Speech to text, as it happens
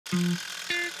There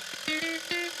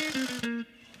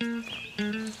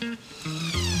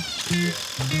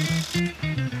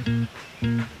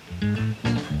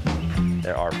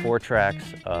are 4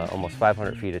 tracks, almost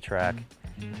 500 feet of track,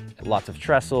 lots of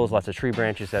trestles, lots of tree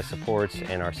branches as supports,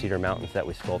 and our cedar mountains that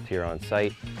we sculpt here on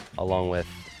site, along with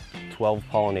 12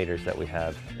 pollinators that we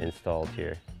have installed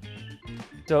here.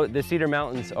 So the cedar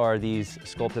mountains are these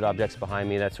sculpted objects behind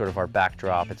me. That's sort of our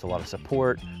backdrop. It's a lot of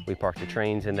support. We park the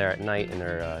trains in there at night in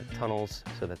their tunnels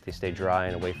so that they stay dry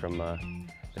and away from the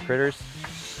critters.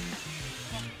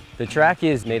 The track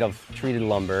is made of treated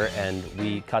lumber, and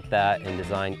we cut that and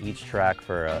design each track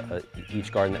for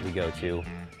each garden that we go to.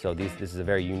 So this is a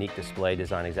very unique display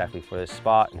designed exactly for this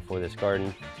spot and for this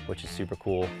garden, which is super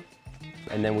cool.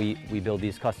 And then we build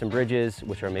these custom bridges,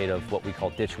 which are made of what we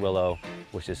call ditch willow,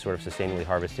 which is sort of sustainably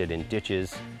harvested in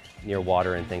ditches near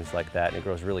water and things like that. And it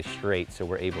grows really straight, so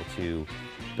we're able to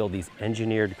build these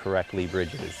engineered correctly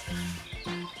bridges.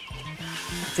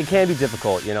 It can be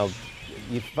difficult, you know.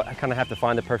 You kind of have to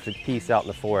find the perfect piece out in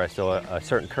the forest. So a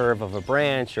certain curve of a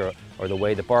branch or the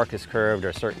way the bark is curved, or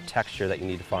a certain texture that you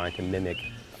need to find to mimic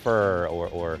fur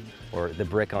or the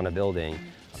brick on a building.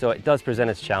 So it does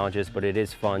present its challenges, but it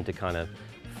is fun to kind of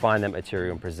find that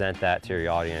material and present that to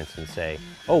your audience and say,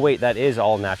 oh wait, that is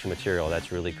all natural material,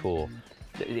 that's really cool.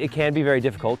 It can be very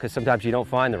difficult because sometimes you don't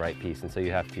find the right piece, and so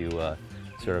you have to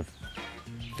sort of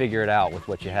figure it out with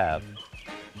what you have.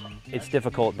 It's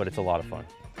difficult, but it's a lot of fun.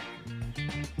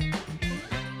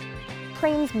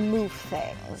 Cranes move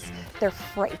things. They're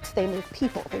freight, they move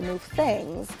people, they move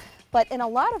things. But in a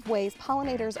lot of ways,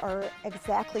 pollinators are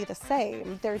exactly the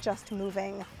same. They're just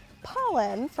moving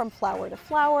pollen from flower to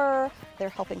flower. They're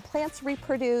helping plants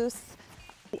reproduce.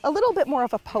 A little bit more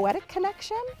of a poetic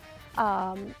connection,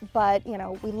 but you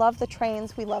know, we love the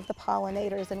trains, we love the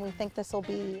pollinators, and we think this will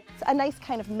be a nice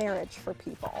kind of marriage for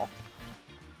people.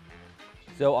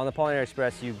 So on the Pollinator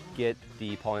Express, you get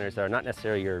the pollinators that are not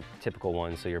necessarily your typical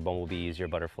ones, so your bumblebees, your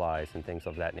butterflies, and things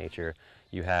of that nature.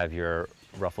 You have your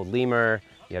ruffled lemur,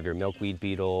 you have your milkweed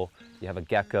beetle, you have a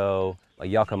gecko, a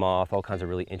yucca moth, all kinds of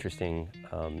really interesting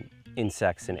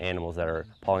insects and animals that are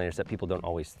pollinators that people don't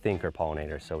always think are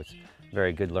pollinators. So it's a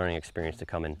very good learning experience to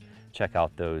come and check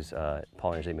out those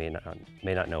pollinators they may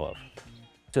not know of.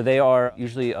 So they are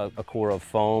usually a core of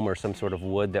foam or some sort of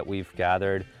wood that we've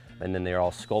gathered, and then they're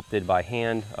all sculpted by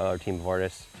hand. Our team of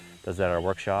artists does that at our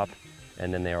workshop,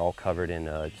 and then they're all covered in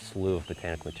a slew of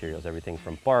botanical materials, everything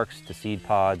from barks to seed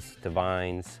pods to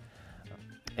vines,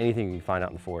 anything you can find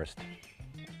out in the forest.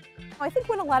 I think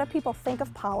when a lot of people think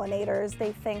of pollinators,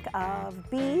 they think of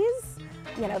bees.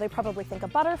 You know, they probably think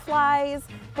of butterflies,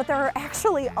 but there are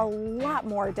actually a lot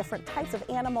more different types of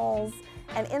animals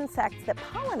and insects that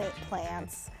pollinate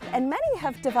plants. And many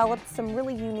have developed some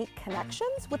really unique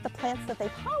connections with the plants that they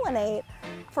pollinate.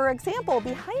 For example,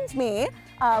 behind me,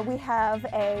 we have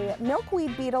a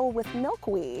milkweed beetle with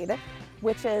milkweed,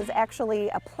 which is actually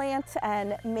a plant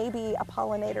and maybe a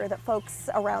pollinator that folks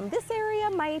around this area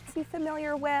might be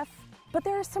familiar with. But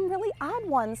there are some really odd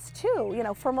ones too, you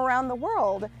know, from around the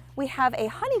world. We have a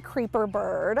honey creeper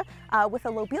bird with a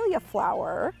lobelia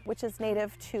flower, which is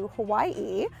native to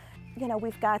Hawaii. You know,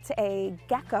 we've got a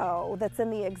gecko that's in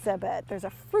the exhibit. There's a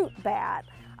fruit bat.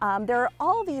 There are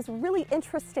all these really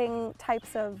interesting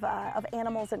types of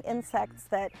animals and insects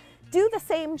that do the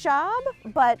same job,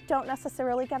 but don't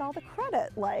necessarily get all the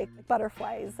credit like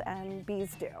butterflies and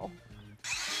bees do.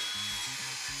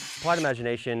 Applied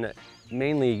imagination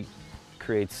mainly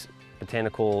creates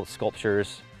botanical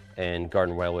sculptures and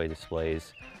garden railway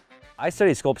displays. I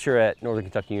studied sculpture at Northern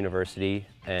Kentucky University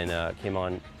and came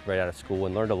on right out of school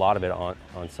and learned a lot of it on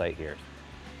site here.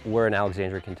 We're in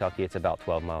Alexandria, Kentucky. It's about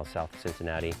 12 miles south of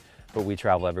Cincinnati, but we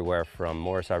travel everywhere from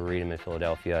Morris Arboretum in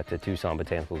Philadelphia to Tucson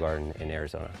Botanical Garden in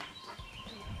Arizona.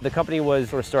 The company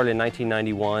was sort of started in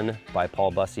 1991 by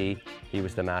Paul Bussey. He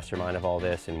was the mastermind of all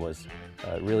this and was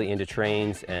really into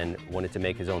trains and wanted to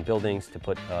make his own buildings to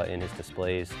put in his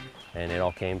displays. And it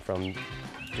all came from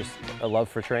just a love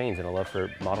for trains and a love for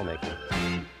model making.